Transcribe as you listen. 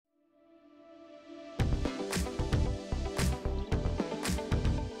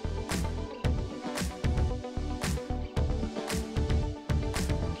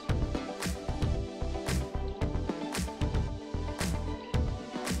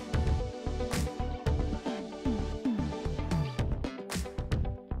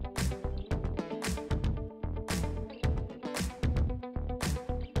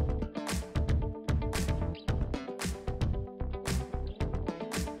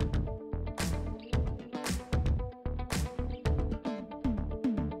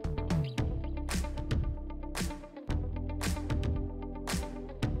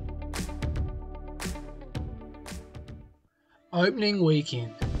Opening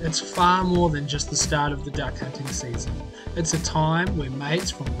weekend. It's far more than just the start of the duck hunting season. It's a time where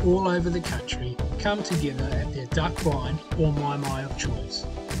mates from all over the country come together at their duck blind or mai of choice.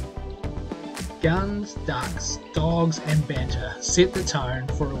 Guns, ducks, dogs and banter set the tone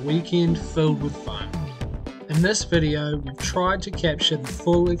for a weekend filled with fun. In this video, we've tried to capture the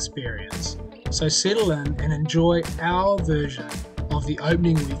full experience, so settle in and enjoy our version of the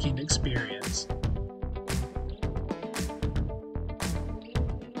opening weekend experience.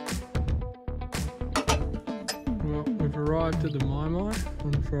 Well, we've arrived at the mai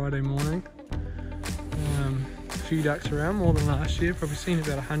on Friday morning. A few ducks around, more than last year, probably seen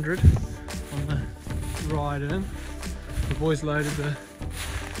about 100 on the ride in. The boys loaded the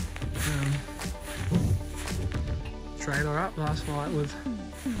trailer up last night with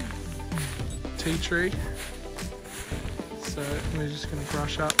tea tree, so we're just going to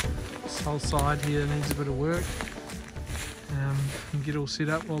brush up. This whole side here needs a bit of work and get all set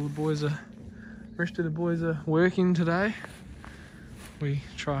up while the rest of the boys are working today. We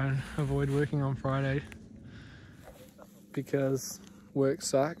try and avoid working on Friday because work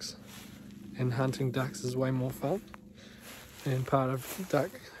sucks and hunting ducks is way more fun, and part of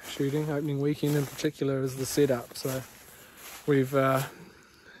duck shooting opening weekend in particular is the setup, so we've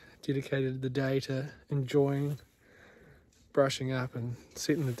dedicated the day to enjoying brushing up and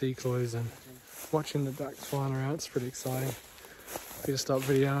setting the decoys and watching the ducks flying around. It's pretty exciting. Better stop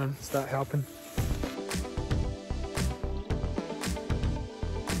videoing and start helping.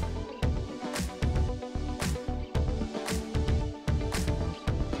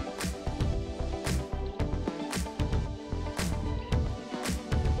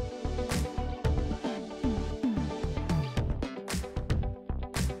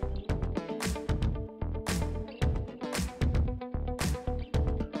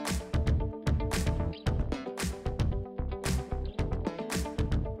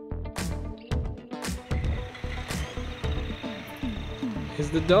 Here's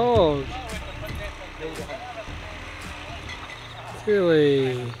the dog.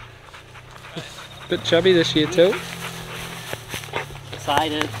 Really bit chubby this year too.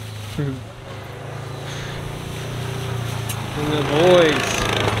 Excited. And the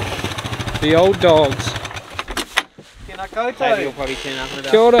boys, the old dogs. Toby will probably turn up in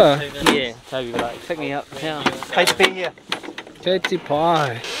about Kia ora. Yeah, Toby will like pick me up now. Hey, to be here. Katie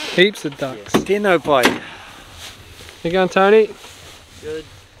pie. Heaps of ducks. Tino pie. You going, Tony? Good.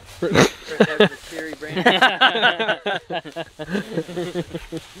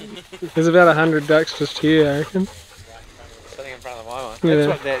 There's about 100 ducks just here, I reckon. Sitting in front of my one. Yeah. That's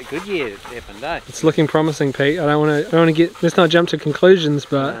what that good year happened, eh? It's looking promising, Pete. I don't want to get. Let's not jump to conclusions,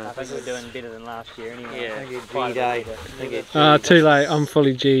 but I think we're doing better than last year anyway. Yeah, I think it's G day. too late. I'm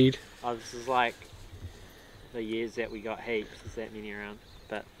fully G'd. Oh, this is like the years that we got heaps. There's that many around,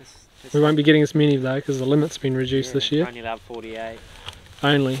 but We won't be getting as many though because the limit's been reduced this year. We're only allowed 48.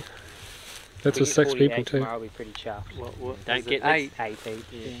 Only. That's with 6 people too. Tomorrow, we'll be pretty chuffed. Don't get 8 people.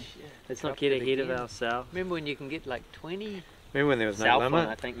 Yeah. Let's not get ahead of ourselves. Remember when you can get like 20? Remember when there was no Southland, limit?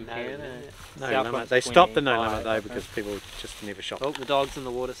 I think you can. No limit. They stopped the no limit though because people just never shot. Oh, the dog's in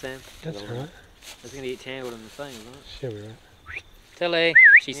the water, Sam. That's right. It's going to get tangled in the thing, isn't it? Sure, we're right. Tilly.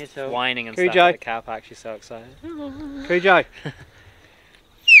 She's whining and Cujo. stuff at the car park. She's so excited. Cujo.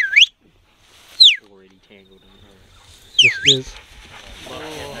 Already tangled in the Yes, it is.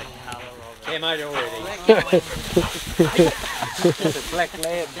 Camoed already. It's a black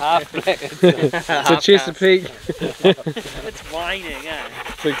lamb, half black. It's a Chesapeake. It's whining, eh?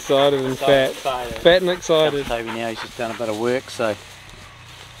 It's excited and fat. Fat and excited. Toby now he's just done a bit of work, so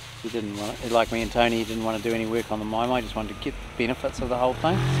he didn't want, like me and Tony, he didn't want to do any work on the mai. He just wanted to get the benefits of the whole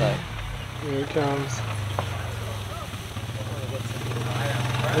thing. So Here it comes.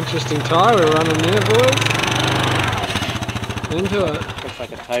 Interesting tie we're running there, boys. Into it.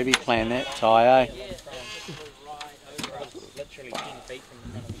 looks like a Toby plan that tie, eh?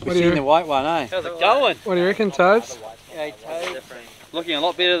 We've seen the white one, eh? How's it going? What do you reckon, Tobes? Hey, Toby. Looking a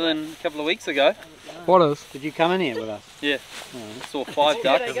lot better than a couple of weeks ago. What is? Did you come in here with us? Yeah. Saw 5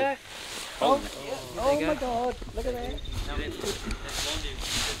 ducks. Oh my god, look at that.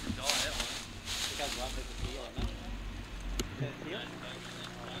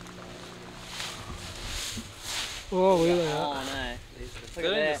 Oh, really? Oh no. They're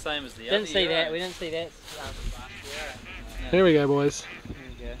doing the same as the other Didn't see year, that, eh? we didn't see that. Here we go, boys. There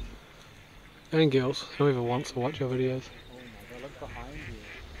we go. And girls, whoever wants to watch our videos. Oh my god, look behind you.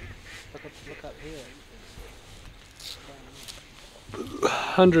 Look up here.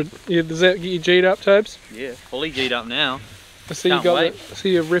 100. Yeah, does that get you G'd up, Tobes? Yeah, fully G'd up now. I see Can't wait.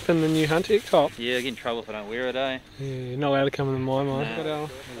 you're ripping the new Hunter top. Yeah, I get in trouble if I don't wear it, eh? Yeah, you're not allowed to come in the my mind. No.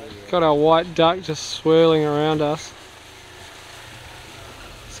 Got our white duck just swirling around us.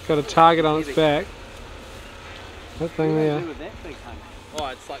 It's got a target on its back. That thing there. Oh,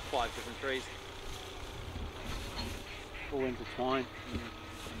 it's like 5 different trees. All intertwined.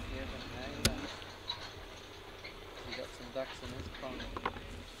 We got some ducks in this pond.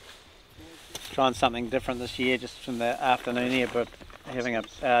 Trying something different this year, just from the afternoon here, but having a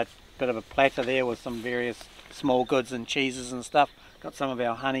bit of a platter there with some various small goods and cheeses and stuff. Got some of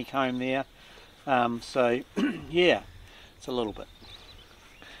our honeycomb there. So yeah, it's a little bit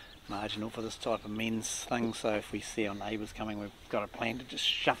marginal for this type of men's thing, so if we see our neighbours coming, we've got a plan to just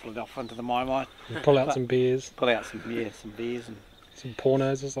shuffle it off into the my. Pull out some beers. Pull out some beers and some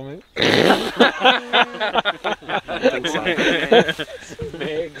pornos or something.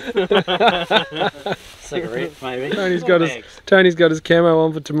 Cigarette maybe. Tony's got his camo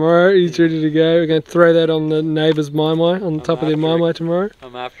on for tomorrow. He's ready to go. We're going to throw that on the neighbours' my on the top of their my tomorrow.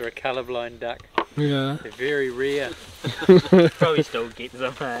 I'm after a colourblind duck. Yeah. They're very rare. Probably still get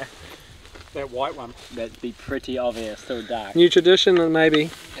them. That white one. That'd be pretty obvious, still dark. New tradition, and maybe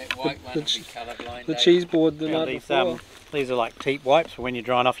That white one will be colourblind. the cheese board the night before. These are like teat wipes for when you're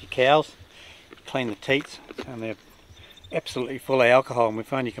drying off your cows. Clean the teats, and they're absolutely full of alcohol, and we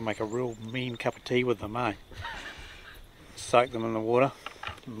find you can make a real mean cup of tea with them, eh? Soak them in the water.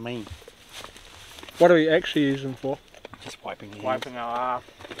 Mean. What do we actually use them for? Just wiping your hands. Wiping our ass.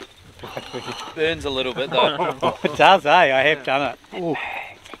 Burns a little bit though. It does, eh? I have done it. Ooh.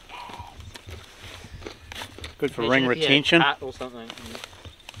 Good for ring retention. Cut or something.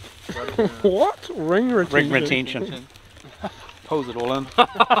 What? Ring retention? Ring retention. Pulls it all in.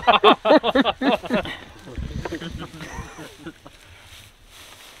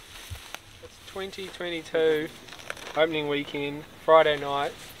 It's 2022, opening weekend, Friday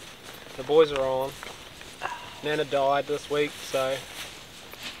night. The boys are on. Nana died this week, so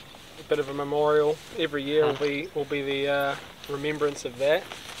a bit of a memorial. Every year will be the remembrance of that.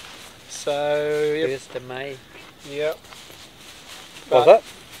 So, yep. 1st of May. Yep. Was it?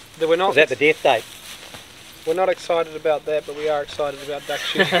 We're not, Was that the death date? we're not excited about that, but we are excited about duck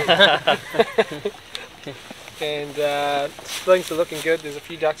shooting. And things are looking good. There's a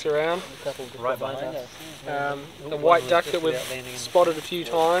few ducks around. Right behind us. The white duck that we've spotted a few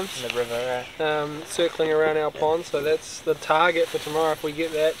times. In the river. Circling around our pond, so that's the target for tomorrow. If we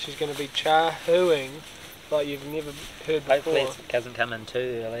get that, she's going to be char-hooing like you've never heard before. Hopefully it doesn't come in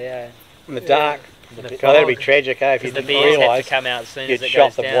too early, eh? In the dark. The Oh, that'd be tragic, eh? If you the didn't bears have to realise come out as soon you'd as it shot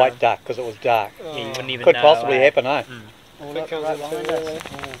goes the down. white duck because it was dark. Oh, Yeah, you wouldn't even Could know, possibly eh? happen, eh? if it comes in too early.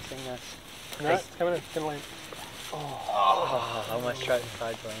 No, Hey. it's coming in. Can land. Oh, I almost tried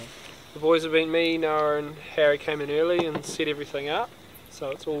side lane. The boys have been me, Noah and Harry came in early and set everything up.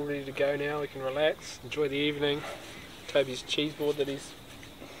 So it's all ready to go now. We can relax, enjoy the evening. Toby's cheese board that he's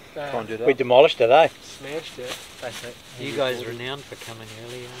Can't do that. We demolished it, eh? smashed it. Basic. You guys are renowned for coming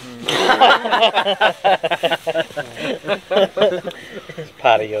early. It's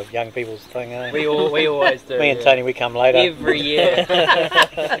part of your young people's thing, eh? We always do. Me and Tony, we come later. Every year.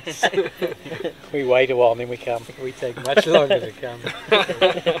 We wait a while and then we come. We take much longer to come.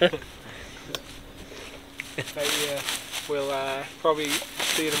 But yeah, we'll probably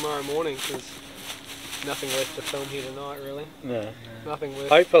see you tomorrow morning because nothing left to film here tonight really. No. Nothing left.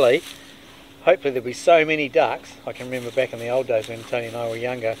 Hopefully there'll be so many ducks. I can remember back in the old days when Tony and I were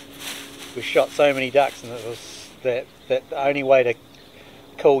younger, we shot so many ducks, and it was that the only way to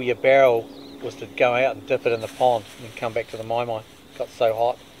cool your barrel was to go out and dip it in the pond and then come back to the my. It got so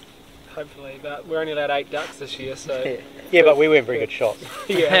hot. Hopefully, but we're only allowed 8 ducks this year, so Yeah, but we weren't very good shots.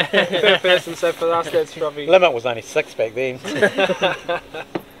 yeah, per person. So for us, that's probably Limit was only 6 back then. yeah,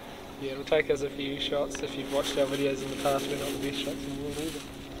 it'll take us a few shots. If you've watched our videos in the past, we're not the best shots in the world either.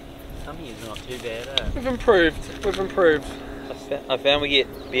 Some of you's not too bad, eh? We've improved. We've improved. I found we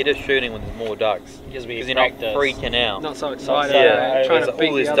get better shooting with more ducks. Because we Because you're not practice. freaking out. Not so excited. Yeah, trying there's to beat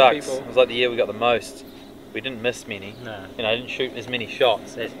all these the other ducks. people. It was like the year we got the most. We didn't miss many. No, And I didn't shoot as many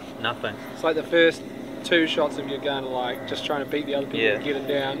shots. that's nothing. It's like the first 2 shots of your gun, like just trying to beat the other people Yeah. and get them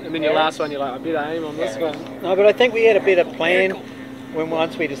down, and then your last one, you're like, I better aim on this one. No, but I think we had a better plan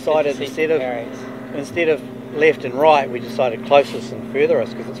once we decided instead of left and right, we decided closest and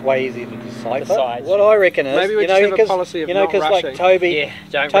furthest because it's way easier to decipher. Besides. What I reckon is, Maybe we you just know, have a policy of you know, not because like rushing. Toby, Yeah,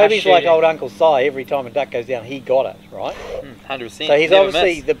 don't Toby's rush like shooting. old Uncle Si. Every time a duck goes down, he got it right. 100%. So he's Never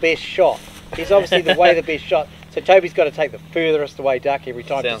obviously missed. the best shot. He's obviously the best shot. So Toby's got to take the furthest away duck every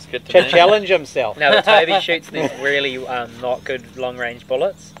time. Sounds good to to me. challenge himself. No, but Toby shoots these really not good long range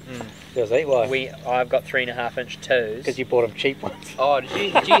bullets. Does he? Why? I've got 3.5-inch twos. Because you bought him cheap ones. Oh, did you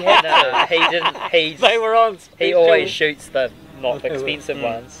have no, he didn't. They were on. He always shoots the not expensive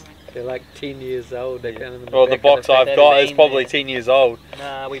ones. They're like 10 years old. They're kind of in the Well, the back box of I've got is probably 10 years old.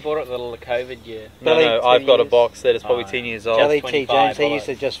 Nah, we bought it the little COVID year. No, I've got a box that is probably 10 years old. Charlie T. 25 Jones, he bullets.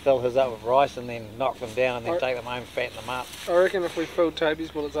 used to just fill his up with rice and then knock them down and then take them home, fatten them up. I reckon if we filled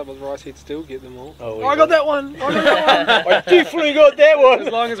Toby's bullets up with rice, he'd still get them all. Oh, I got that one! I got that one! I definitely got that one!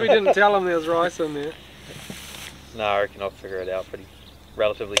 As long as we didn't tell him there was rice in there. No, I reckon I'll figure it out pretty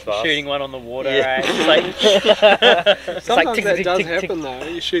relatively fast. Shooting one on the water, Yeah. eh? It's like, Sometimes tick, that tick, does tick, tick. happen though.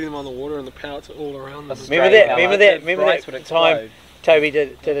 You shoot them on the water and the pellets are all around them. Remember that Brights would time explode. Toby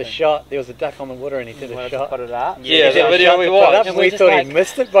did a shot, there was a duck on the water and he did You a wanted to shot. put it up? Yeah, He did the a video shot we to put it up watched. and we're we just thought like, he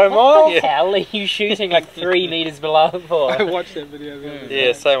missed it by miles. What the hell are you shooting like 3 meters below for? I watched that video the other day.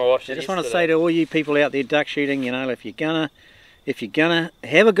 Yeah, same. I watched I it just want to yesterday. say to all you people out there duck shooting, you know, if you're gonna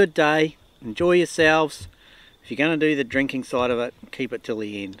have a good day, enjoy yourselves. If you're gonna do the drinking side of it, keep it till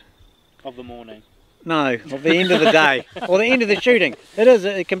the end. Of the morning. No, of the end of the day or the end of the shooting.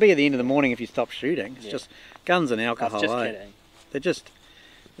 It can be at the end of the morning if you stop shooting. It's just guns and I alcohol. was just eh? kidding.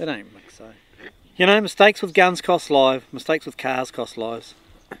 They don't mix so. You know, mistakes with guns cost lives. Mistakes with cars cost lives.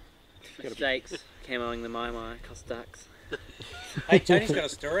 Mistakes, camoing the mai cost ducks. Hey, Tony's got a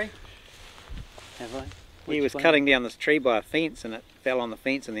story. Have I? He was cutting down this tree by a fence and it fell on the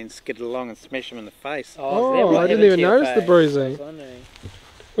fence and then skidded along and smashed him in the face. Oh, I didn't even notice the bruising.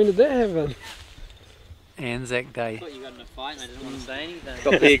 When did that happen? Anzac Day. I thought you got in a fight and I didn't want to say anything.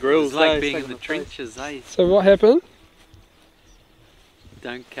 Got Bear It Grylls. was like eh? being in the trenches, eh? So what happened?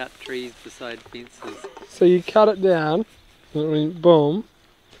 Don't cut trees beside fences. So you cut it down, and it went boom.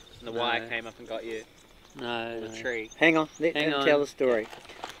 And the wire came up and got you. No, The no, tree. Hang on, let Hang him on. tell the story.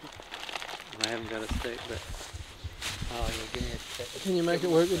 I haven't got a stick, but Oh, yeah, give me a tip. Can you make it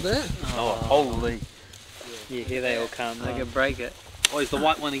work with that? Oh, holy. Yeah, here they all come. I can break it. Oh, is the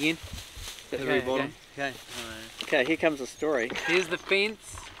white one again? At the very bottom. Okay. Okay, here comes the story. Here's the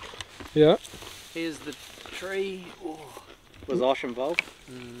fence. Yeah. Here's the tree. Oh. Was Osh involved?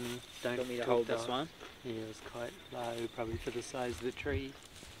 Don't Want me to talk hold to this it. one? Yeah, it was quite low, probably for the size of the tree.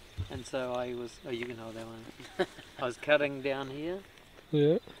 And so I was, oh, you can hold that one. I was cutting down here,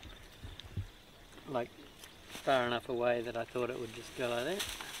 Yeah. like far enough away that I thought it would just go like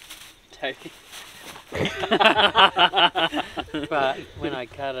Toby. that. But when I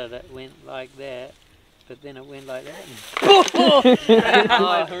cut it, it went like that. But then it went like that. And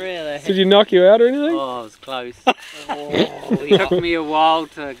Oh, really? Did you knock you out or anything? oh, it was close. Oh, It took me a while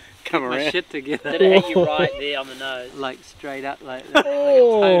to Come get my around. shit together. Did it hit you right there on the nose? Like straight up like that, like a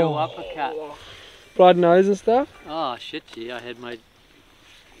total uppercut. Blood nose and stuff? Oh shit, yeah, I had my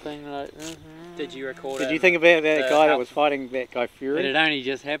thing like Did you record Did it? you think about that The guy that out- was fighting that guy But Fury? it only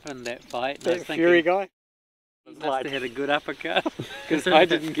just happened, that fight. And I was That thinking, Fury guy? he must have had a good uppercut. Because I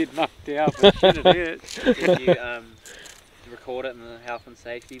didn't get knocked out, but shit, it hurt. Did you record it in the health and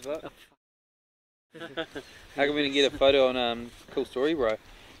safety book? How come we didn't get a photo on Cool Story, bro?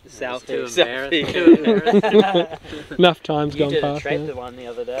 Selfie. Too Selfie. embarrassing. Too embarrassing. Enough time's You gone did a past tractor now. one the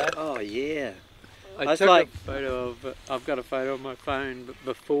other day. Oh yeah. I That's took like- a photo of, I've got a photo on my phone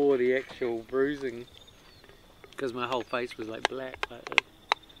before the actual bruising. Because my whole face was like black. Like,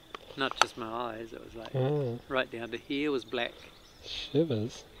 not just my eyes, it was like Oh, right down to here was black.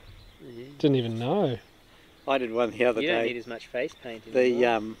 shivers. Yeah. Didn't even know. I did one the other You don't day. need as much face paint The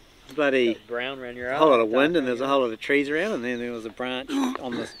anymore. bloody Got brown around your a eye. whole lot of dark wind and around there's a your whole lot of trees around and then there was a branch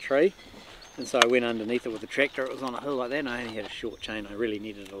on this tree and so I went underneath it with the tractor. It was on a hill like that and I only had a short chain. I really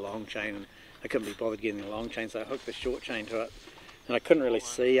needed a long chain and I couldn't be bothered getting a long chain, so I hooked the short chain to it and I couldn't really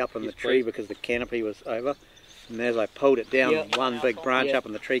see up in the tree because the canopy was over, and as I pulled it down, Yep. one big branch Yep. up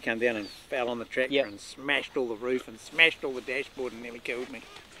and the tree came down and fell on the tractor Yep. and smashed all the roof and smashed all the dashboard and nearly killed me.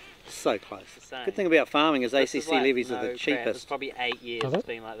 So close. the same. Good thing about farming is This ACC is like levies no are the crap, It's cheapest. probably 8 years Are they? it's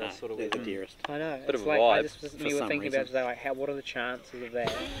been like this No, sort of they're the wind. dearest. I know. Bit it's of a like vibe, I just for we were some thinking reason. about today, like what are the chances of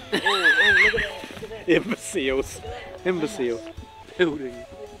that? Imbeciles. Imbeciles.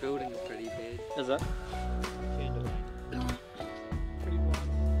 Building's pretty bad. Is it?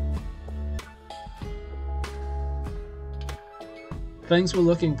 Things were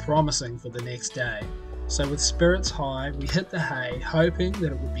looking promising for the next day, so with spirits high, we hit the hay, hoping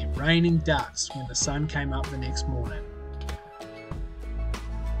that it would be raining ducks when the sun came up the next morning.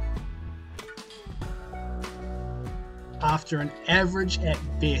 After an average at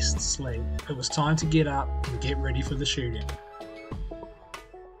best sleep, it was time to get up and get ready for the shooting.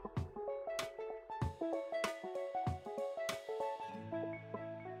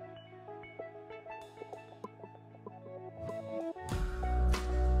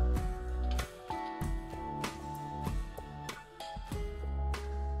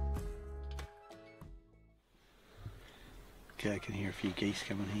 can hear a few geese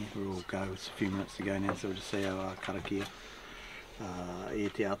coming here. We'll all go, it's a few minutes to go now, so we'll just see our karakia. E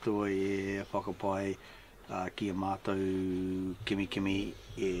te atua e whakapai ki a mātou kimi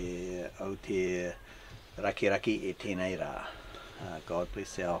e au te raki e tēnei rā. God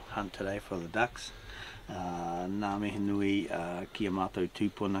bless our hunt today for the ducks. Nā mihi nui ki a mātou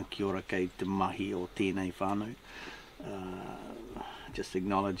tūpuna, ki ora kei te mahi o tēnei whānau. Just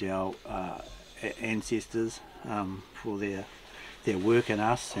acknowledge our ancestors for their work in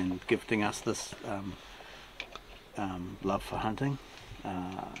us and gifting us this love for hunting.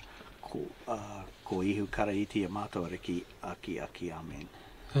 Ko ihu karaiti a mātou ariki aki, amen.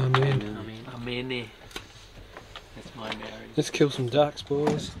 Amen. Amen. That's my marriage. Let's kill some ducks,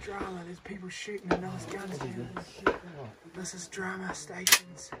 boys. This is drama, there's people shooting and those guns down. This is drama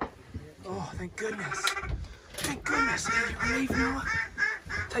stations. Oh, thank goodness. Thank goodness. You leave now.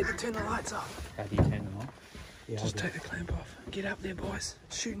 Turn the lights off. How do you turn them off? Just take the clamp off. Get up there, boys.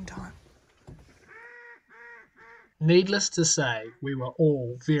 Shooting time. Needless to say, we were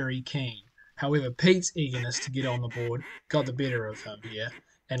all very keen. However, Pete's eagerness to get on the board got the better of him here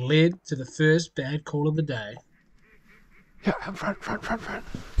and led to the first bad call of the day. Yeah, up front.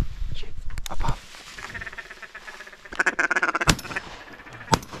 Shit. Up.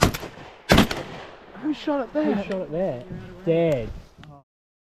 Who shot it there? Who shot it there? Dad.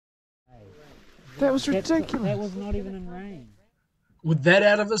 That was ridiculous. That was not even in range. With that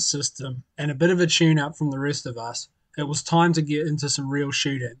out of his system and a bit of a tune-up from the rest of us, it was time to get into some real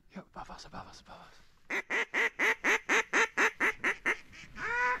shooting. Yeah, above us.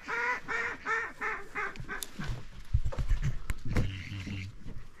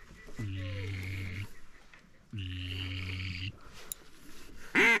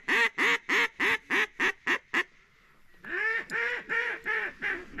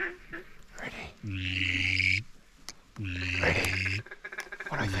 Ready?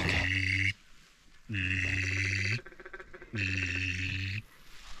 What are you thinking?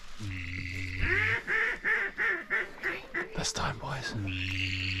 This time, boys.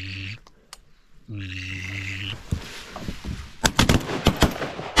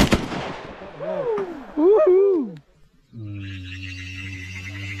 Woohoo!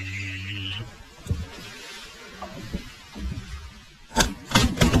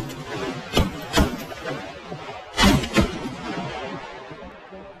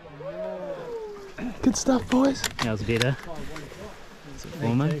 Good stuff, boys. That was better. Is it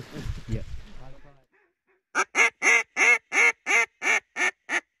warmer? Yep.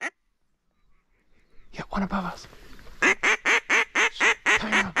 Yeah, one above us.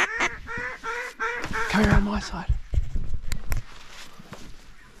 Come around my side.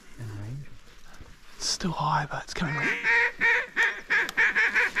 It's still high, but it's coming.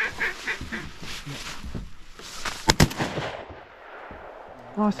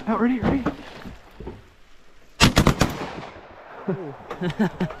 Nice. Out, ready?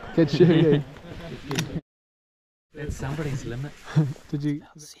 Good shooting. That's somebody's limit. Did you?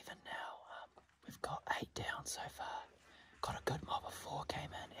 About 7 now. We've got 8 down so far. Got a good mob of 4 came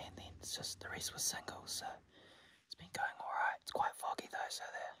in, and then it's just the rest was singles. So it's been going all right. It's quite foggy though, so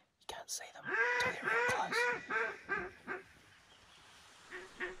you can't see them until they're real close.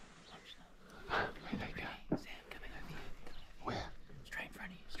 Where they go? Sam, coming over here. Where? Straight in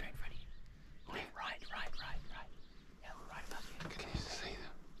front of you. Left, right. Yeah, right above you. Can you see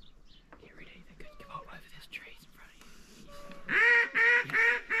them? Get ready. They could come up over this trees in front of you.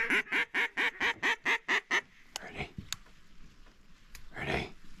 Ready?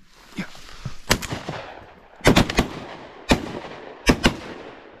 Yeah.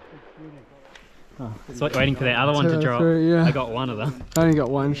 So waiting for that other one to drop. Yeah. I got one of them. I only got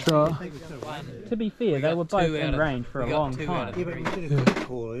one shot. To be fair, they were both in range for a long time. Yeah, but you should have got a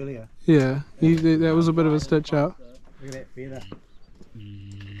call earlier. Yeah, that was a bit of a stitch up. Look at that feather.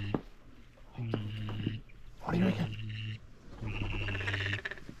 What do you reckon?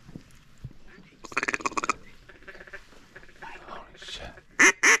 Holy shit.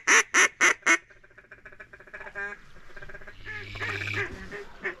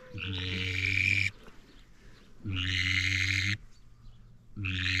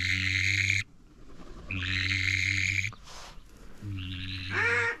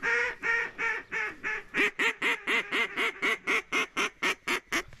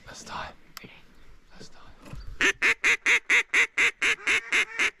 This time.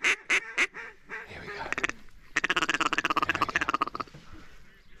 Here we go.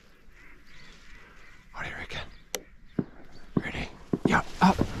 What do you reckon? Ready? Yeah,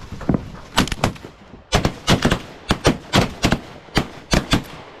 up.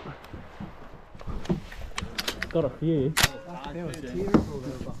 Got a few.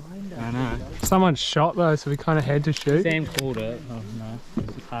 I know. Someone shot though, so we kind of had to shoot. Sam called it. Oh no,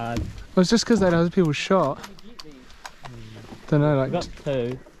 it's hard. It was just because that other people shot. Don't know, We like got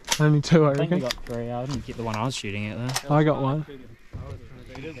two. only two, I I think we reckon. got three. I didn't get the one I was shooting at though. I got one.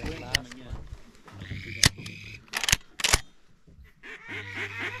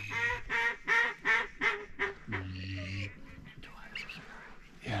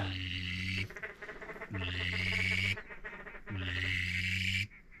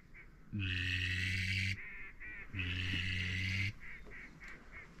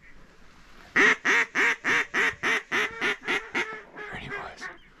 Ready, boys?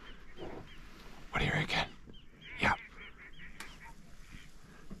 What do you reckon? Yep.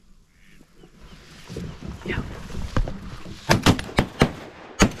 Yep.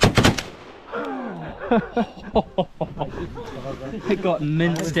 It got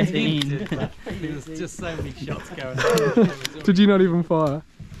minced at the end. There was just so many shots going on. Did you not even fire?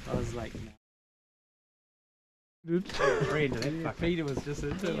 I was like, Did- Peter was just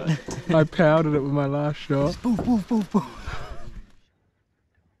into it. I powdered it with my last shot.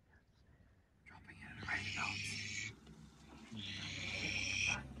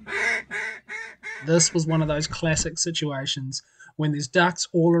 This was one of those classic situations when there's ducks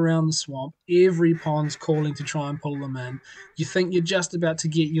all around the swamp, every pond's calling to try and pull them in. You think you're just about to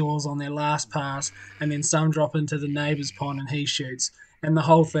get yours on their last pass, and then some drop into the neighbour's pond and he shoots, and the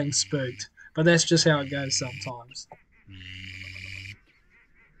whole thing's spooked. But that's just how it goes sometimes.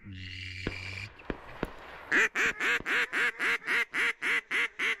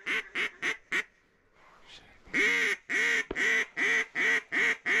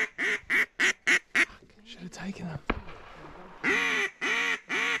 Should have taken them.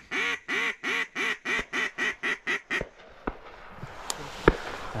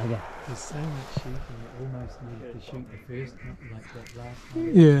 Okay. There's so much shooting, it almost needed to shoot the first, like that last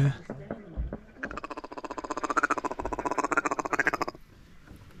one. Yeah.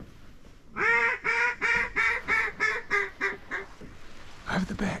 Over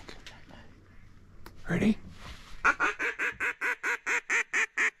the back. Ready?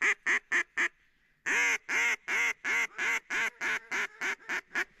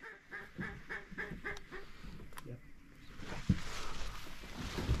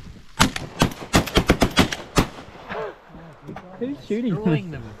 Who's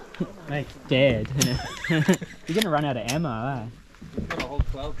shooting? them. Mate, Dad. You're gonna run out of ammo, eh? We've got a whole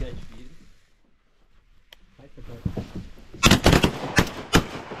 12 gauge for you.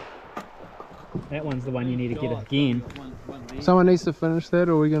 That one's the one you need to get again. Someone needs to finish that,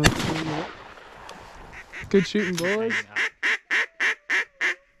 or we're gonna. Good shooting, boys.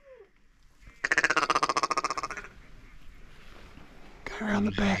 Go around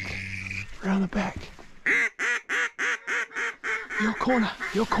the back. Around the back. Your corner,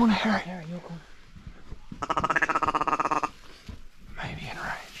 Harry. Harry, your corner. Maybe in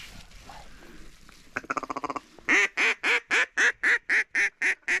range.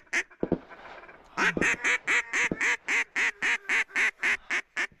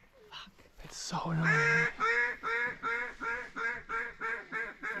 It's so annoying.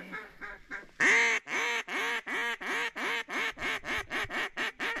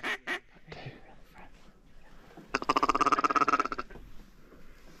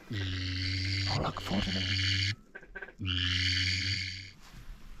 I'll look forward to them.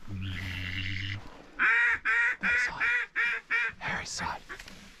 That side. Harry's side.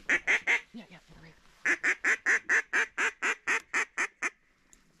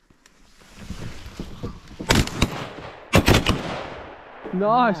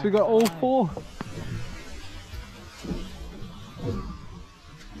 Nice, we got all four.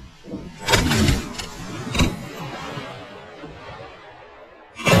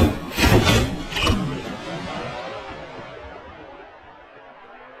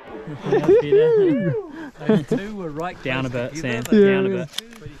 Those two were right Down a close bit, Sam. together. Yeah, Down a yeah.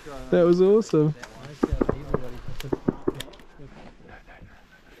 bit. That was awesome.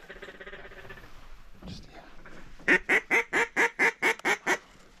 Just here.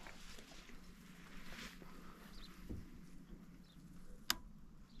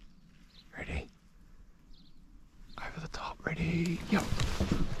 Ready? Over the top, ready? Yep.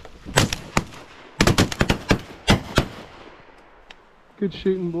 Good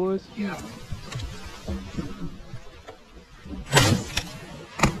shooting, boys. Yeah.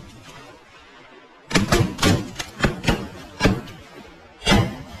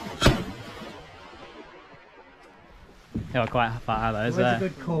 They were quite far those. Always a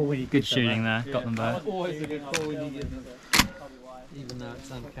good call when you Good get them, shooting eh? there. Got them both. Always a good call when you get them. Even though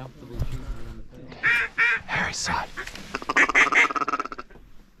it's uncomfortable shooting them. Harry's side.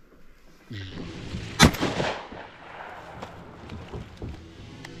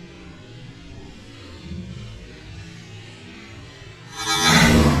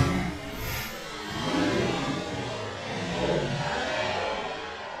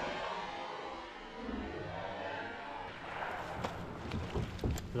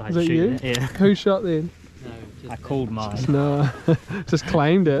 like Is that shooting you? it. Yeah. Who shot then? I called mine. No, just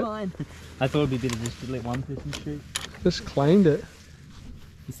claimed it. Mine. I thought it'd be better just to let one person shoot. Just claimed it.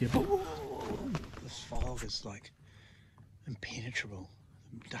 He said, This fog is like impenetrable.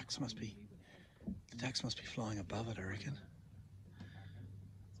 The ducks must be flying above it, I reckon.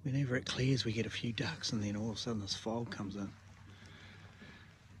 Whenever it clears, we get a few ducks, and then all of a sudden this fog comes in.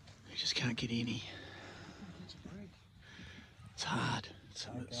 You just can't get any. It's hard.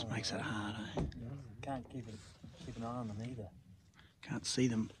 It makes it hard, eh? can't keep an eye on them either. Can't see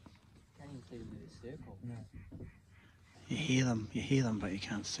them. Can't even see them in a circle. No. You hear them, but you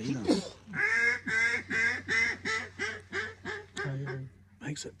can't see them.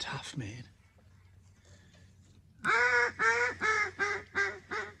 Makes it tough, man.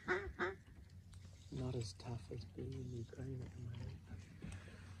 Not as tough as being in Ukraine at the moment.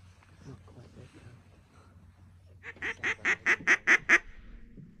 Not quite that tough.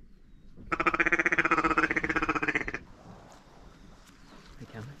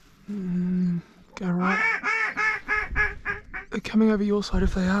 Go right. They're coming over your side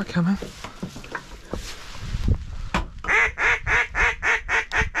if they are coming. I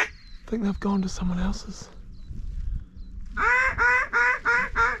think they've gone to someone else's.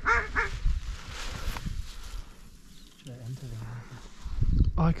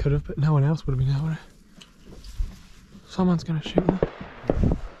 I could have, but no one else would have been able to. Someone's going to shoot them.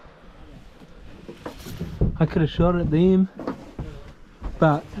 I could have shot at them,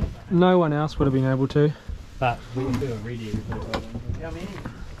 but no one else would have been able to. But we were ready. How many?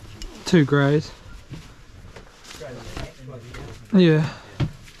 2 greys. Yeah.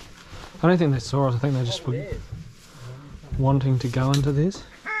 I don't think they saw us. I think they just were wanting to go into this.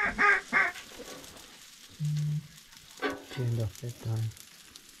 Turned off that time.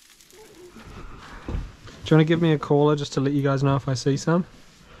 Do you want to give me a caller just to let you guys know if I see some?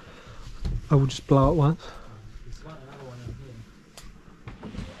 I will just blow it once.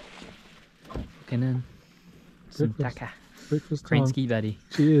 Looking in. Some Breakfast. taka. Breakfast time. Krensky buddy.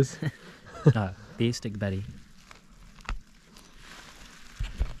 Cheers. No, beer stick buddy.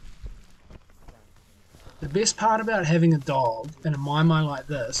 The best part about having a dog in a maimai like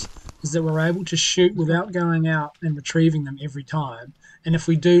this is that we're able to shoot without going out and retrieving them every time. And if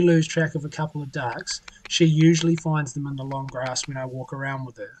we do lose track of a couple of ducks, she usually finds them in the long grass when I walk around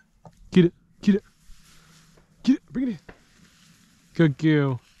with her. Get it. Get it. Get it. Bring it in. Good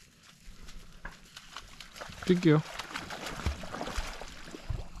girl. Good girl.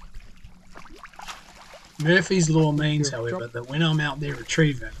 Murphy's Law means, however, that when I'm out there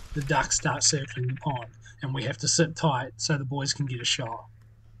retrieving, the ducks start circling the pond, and we have to sit tight so the boys can get a shot.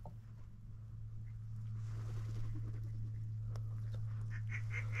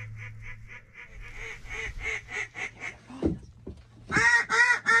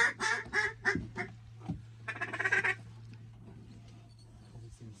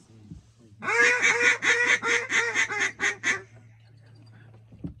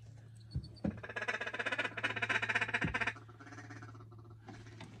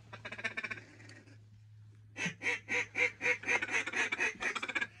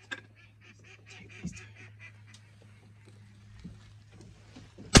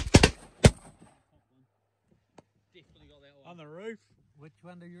 On the roof. Which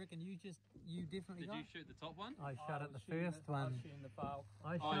one do you reckon you definitely got? Did you shoot the top one? I shot at the first one.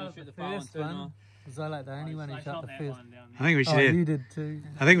 I you shot at shoot the the far one first too, one. no? Was I like the only one who shot the first? I think we should Oh, have. you did too.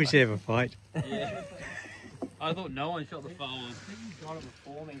 I think we should have a fight. Yeah. I thought no one shot the far one. You got it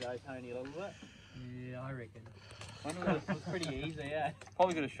before me though, Tony, a little bit. Yeah, I reckon. One was pretty easy, yeah.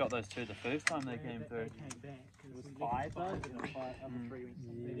 Probably could have shot those two the first time they came through. It was 5 though, and 5 other 3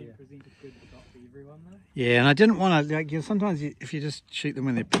 went. They didn't present a good shot for everyone though. Yeah, and I didn't want to, like, sometimes if you just shoot them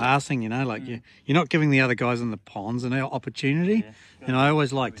when they're passing, you know, like you're not giving the other guys in the ponds an opportunity. Yeah. And I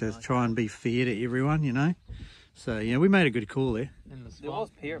always like to try and be fair to everyone, you know. So, yeah, we made a good call there. In the There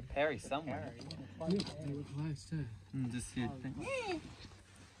was Perry somewhere. They were close too. Just you'd think.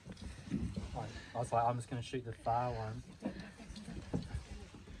 I was like, I'm just going to shoot the far one.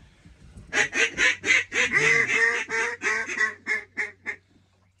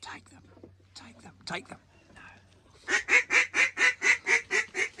 Take them. Take them. Take them. No.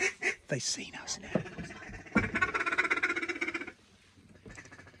 They've seen us now.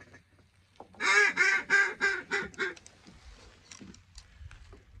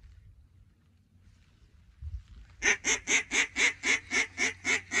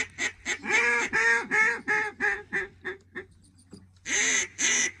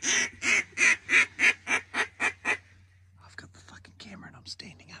 I've got the fucking camera and I'm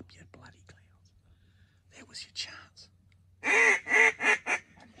standing up, you bloody clowns. That was your chance.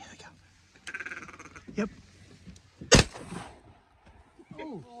 Yep.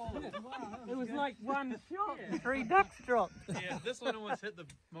 It was like one shot, 3 ducks dropped. Yeah, this one almost hit the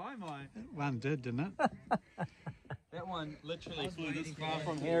my. One did, didn't it? That one literally flew this far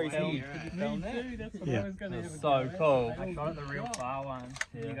from Harry's head. Yeah. So cool. I shot the real far one.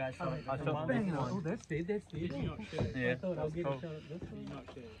 Yeah. You guys shot it. I shot the big one. that's dead, that's dead. Yeah. Cool.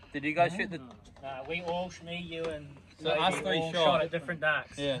 Did you guys shoot the? We all, me, you, and So us three all shot. at different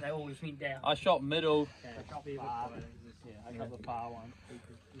ducks. Yeah. And they all just went down. I shot middle. Yeah, I shot the far one.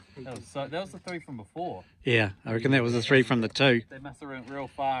 That was the 3 from before. Yeah, I reckon that was the 3 from the 2. They must have went real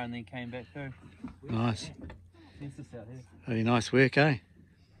far and then came back too. Nice. Yes, this out here. Very nice work, eh?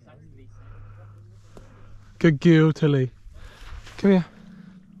 Good girl, Tilly. Come here.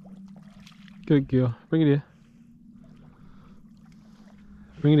 Good girl. Bring it here.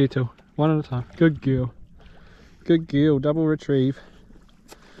 Bring it here, Till. One at a time. Good girl. Good girl. Double retrieve.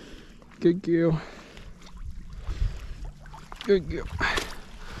 Good girl. Good girl.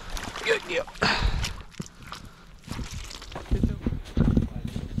 Good girl.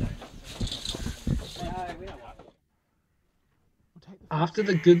 After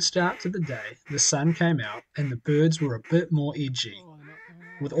the good start to the day, the sun came out and the birds were a bit more edgy.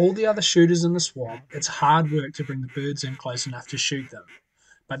 With all the other shooters in the swamp, it's hard work to bring the birds in close enough to shoot them.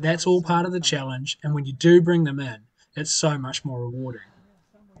 But that's all part of the challenge, and when you do bring them in, it's so much more rewarding.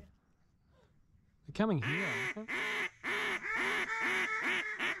 They're coming here, I think.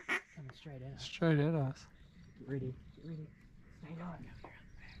 Coming straight in. Straight at us. Get ready. Get ready. Stay on.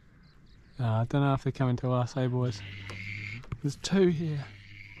 I don't know if they're coming to us, eh, boys? There's 2 here.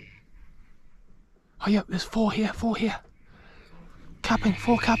 Oh, yep, there's 4 here, 4 here. Cupping,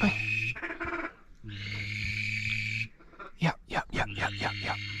 4 cupping. Yep.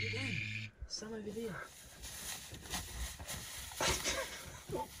 Some over there.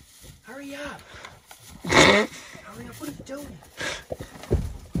 Hurry up. Hurry up, what are you doing?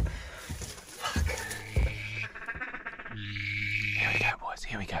 Here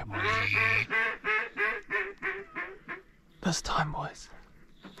we go, boys. This time, boys.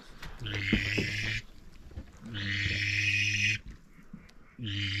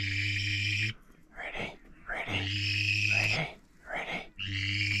 Ready.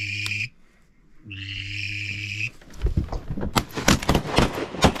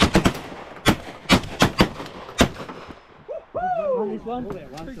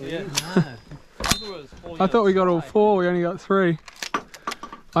 I thought we got all 4, we only got 3.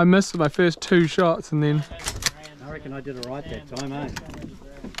 I missed my first 2 shots and then... I reckon I did it right that time, eh?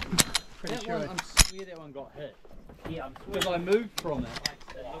 That one, I swear that one got hit. Yeah, because I moved from it.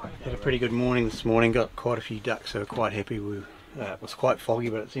 Had a pretty good morning this morning, got quite a few ducks, so we're quite happy. It was quite foggy,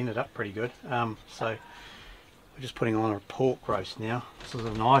 but it's ended up pretty good. So we're just putting on a pork roast now. This is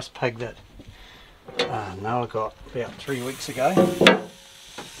a nice pig that Noah got about 3 weeks ago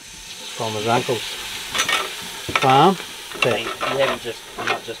from his uncle's farm. You haven't just, you're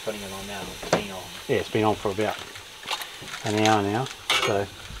not just putting it on now, it's been on. Yeah, it's been on for about an hour now, so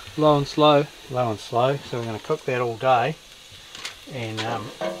Low and slow. low and slow. So we're going to cook that all day, and then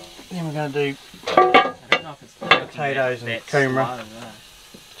we're going to do potatoes and kumara,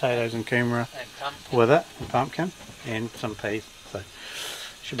 with it, and pumpkin, and some peas. So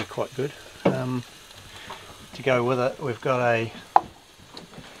should be quite good. To go with it, we've got a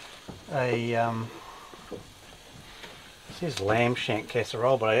it says lamb shank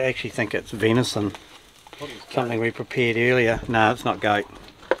casserole, but I actually think it's venison. Something we prepared earlier. No, it's not goat.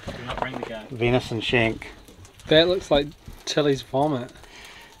 Do not bring the goat. Venison shank. That looks like Tilly's vomit.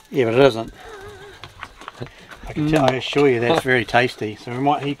 Yeah, but it isn't. I assure you that's very tasty. So we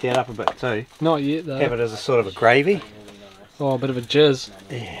might heat that up a bit too. Not yet though. Have it as a sort of a gravy. Oh, a bit of a jizz.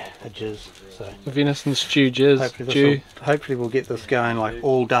 Yeah, a jizz. So A venison stew jizz. hopefully we'll get this going like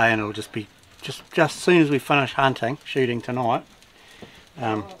all day, and it'll just be just as soon as we finish shooting tonight.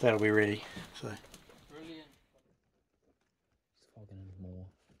 That'll be ready. So.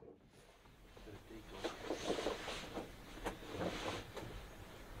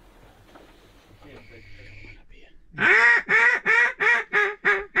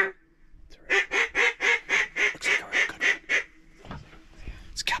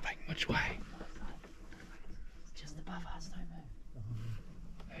 It's coming. Which way? Just above us, don't move.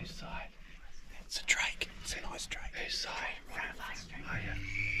 Whose side? It's a drake. It's a nice drake. Whose side? Right of us. Oh yeah.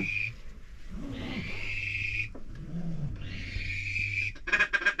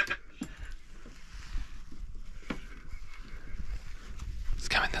 It's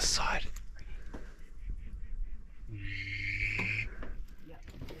coming this side.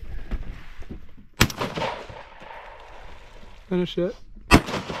 Finish it.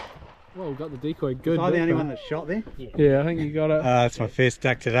 Well, we got the decoy good. Was I the this only time. one that shot there? Yeah, I think you got it. It's my first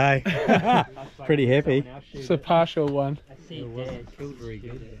duck today. Pretty happy. It's a partial one. I see it killed very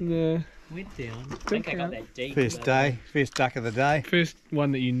good. Yeah. Went down. I think I got that deep. First day, first duck of the day. First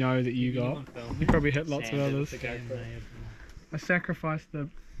one that you know that you got. You probably hit lots of others. I sacrificed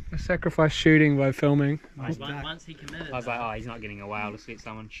shooting by filming. Once he committed. I was like, oh, he's not getting a whale. Let's let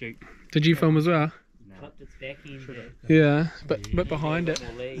someone shoot. Did you film as well? Clipped its back end. Yeah, but behind it.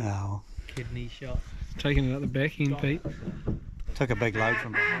 Oh, Kidney shot. Taking it at the back end, Pete. took a big load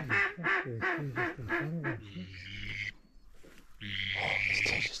from behind. There's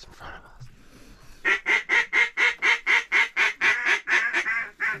two just in front of us.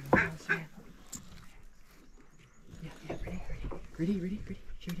 Yeah, ready.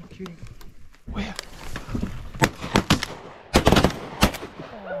 Shooting. Where?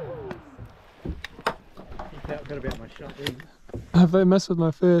 Felt good about my shot there. I missed with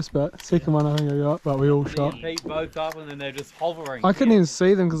my first, but second one I think I got, but we all shot. Pete both up and then they're just hovering. I couldn't even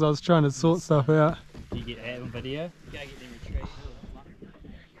see them because I was trying to sort stuff out. Do you get that on video? You gotta get them retrieved.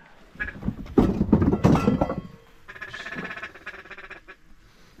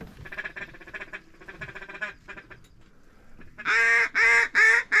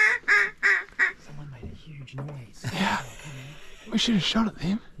 Someone made a huge noise. Yeah, we should have shot at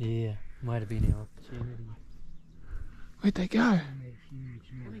them. Yeah, might have been our opportunity. Where'd they go? Made a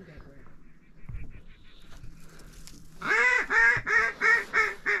huge noise.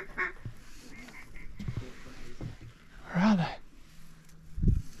 Where are they?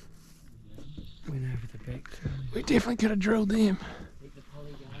 Went over the back. We definitely could have drilled them.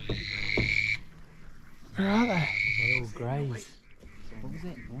 Where are they? They all graze. What was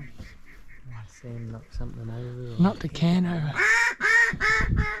that noise? Sam knocked something over. Knocked a can over.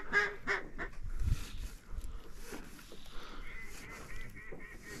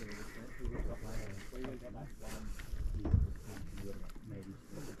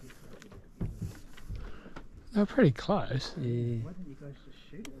 They're pretty close. Yeah.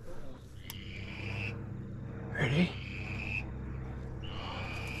 Ready?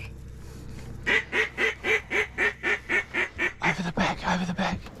 Over the back, over the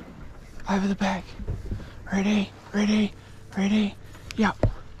back, over the back. Ready, ready, ready. Yep.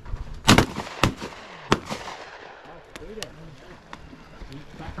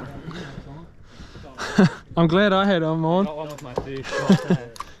 I'm glad I had them on. That one was my first shot.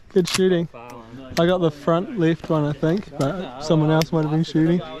 Good shooting. I got the front left one, I think, but someone else might have been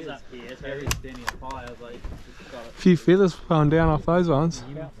shooting. A few feathers falling down off those ones.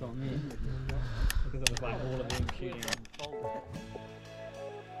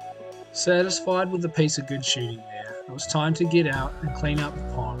 Satisfied with a piece of good shooting there, it was time to get out and clean up the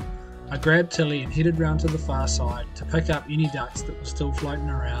pond. I grabbed Tilly and headed round to the far side to pick up any ducks that were still floating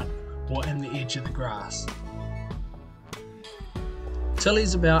around or in the edge of the grass.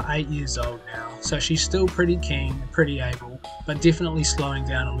 Tilly's about 8 years old now, so she's still pretty keen and pretty able, but definitely slowing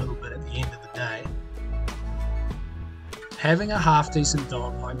down a little bit at the end of the day. Having a half-decent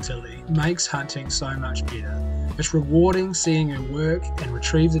dog like Tilly makes hunting so much better. It's rewarding seeing her work and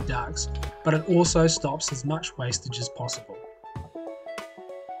retrieve the ducks, but it also stops as much wastage as possible.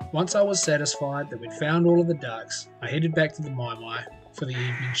 Once I was satisfied that we'd found all of the ducks, I headed back to the Mai for the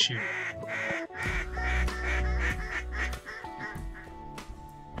evening shooting.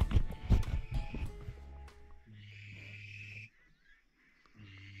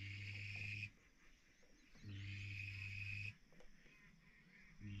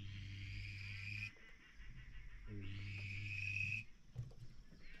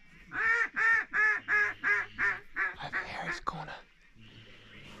 Over Harry's corner.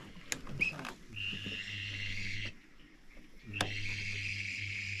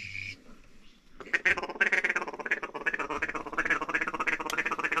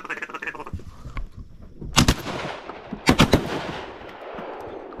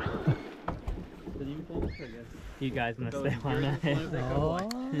 You guys missed that one.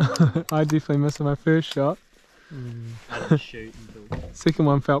 I definitely missed my first shot. I didn't shoot until. Second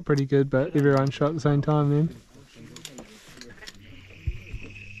one felt pretty good, but everyone shot at the same time then.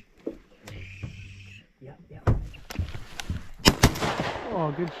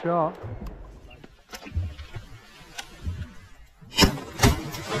 Oh, good shot.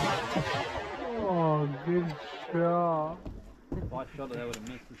 Oh, good shot. If I shot it, that would have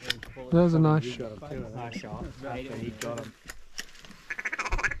missed. That was a nice shot. Nice shot. He got him.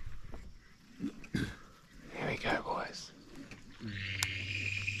 Here we go, boys.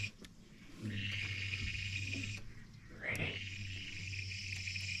 Ready?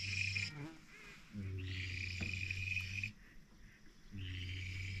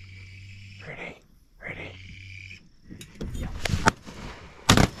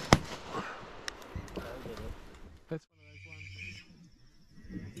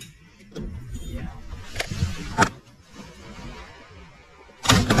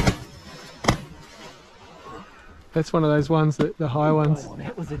 That's one of those ones that the high ones. Oh,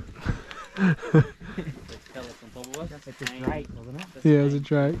 that was a. That's a drake, wasn't it? Yeah, it was a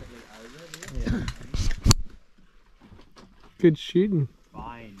drake. Yeah. Good shooting.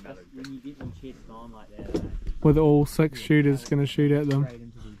 Fine. When you get them chest on like that, With all 6 shooters going to shoot at them.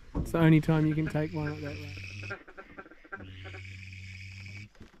 It's the only time you can take one at that rate.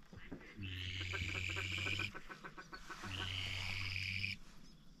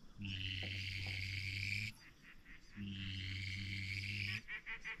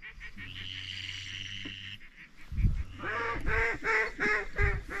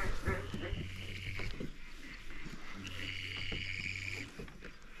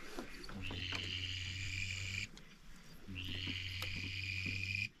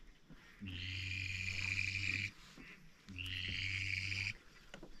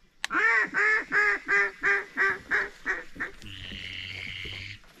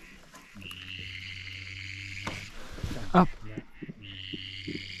 Up.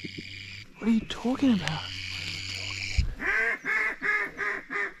 What are you talking about?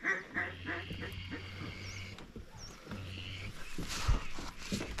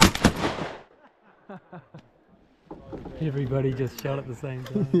 Everybody just shot at the same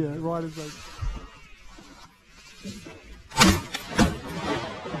time. Yeah, right as they...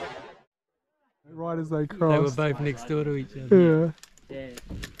 Right as they crossed. They were both next door to each other. Yeah. Dad.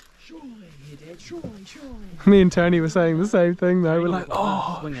 Surely, yeah, Dad, surely. Me and Tony were saying the same thing though. We're like,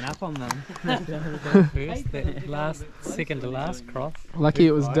 oh. Swinging up on them. First, that last, second to last cross. Lucky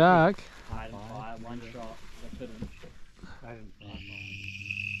it was dark. I didn't fire one shot. I couldn't.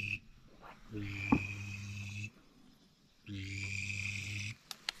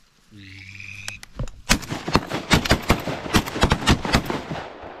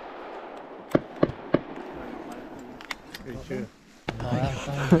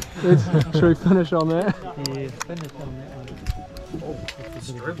 Should we finish on that? Yeah, finish on that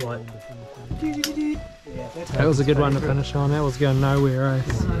one. That was a good one to finish on. That was going nowhere, eh?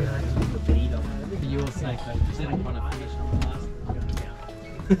 For your sake, I didn't want to finish on the last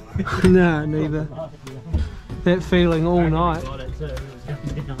one. No, neither. That feeling all night.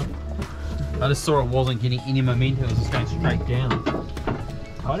 I just saw it wasn't getting any momentum, it was just going straight down.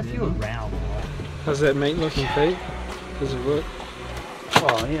 Quite a few around. How's that meat looking, Pete? Does it look?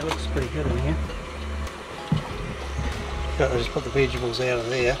 Oh yeah, it looks pretty good in here. I just put the vegetables out of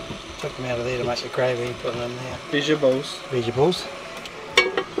there, took them out of there to make the gravy, put them in there. Vegetables. Vegetables.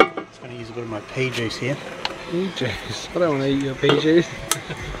 Just going to use a bit of my pea juice here. Pea juice? I don't want to eat your pea juice.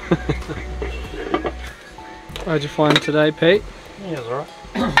 How'd you find today, Pete? Yeah, it was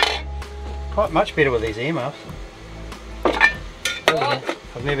alright. Quite much better with these earmuffs.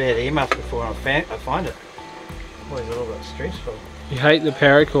 I've never had earmuffs before and I find it always a little bit stressful. You hate the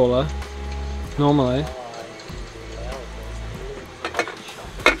paracaller, normally.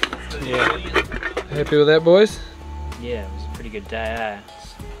 Yeah. Happy with that, boys? Yeah, it was a pretty good day, eh?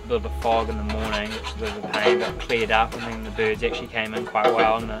 It's a bit of a fog in the morning, which was a bit of a pain, but cleared up, and then the birds actually came in quite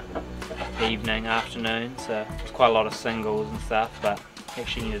well in the evening, afternoon, so it was quite a lot of singles and stuff, but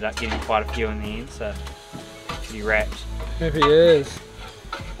actually ended up getting quite a few in the end, so pretty wrapped. Happy is.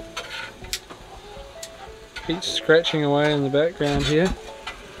 Pete's scratching away in the background here.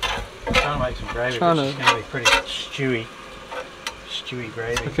 I'm trying to make some gravy, which is going to be pretty stewy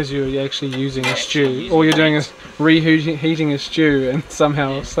gravy. Because you're actually using a stew. All you're doing is reheating a stew and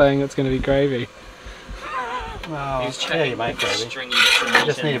somehow saying it's going to be gravy. Well, that's how you make gravy. We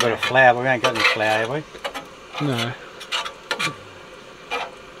just need a bit of flour. We ain't got any flour, have we? No.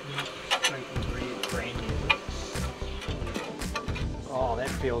 Oh, that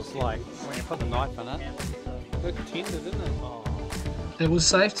feels like when you put the knife in it. Looked tender, didn't it? Oh. It was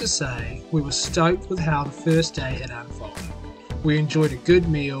safe to say we were stoked with how the first day had unfolded. We enjoyed a good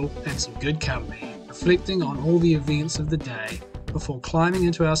meal and some good company, reflecting on all the events of the day before climbing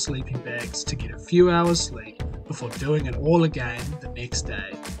into our sleeping bags to get a few hours sleep before doing it all again the next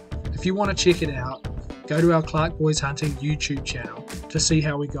day. If you want to check it out, go to our Clarke Boys Hunting YouTube channel to see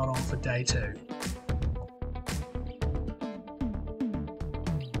how we got on for day 2.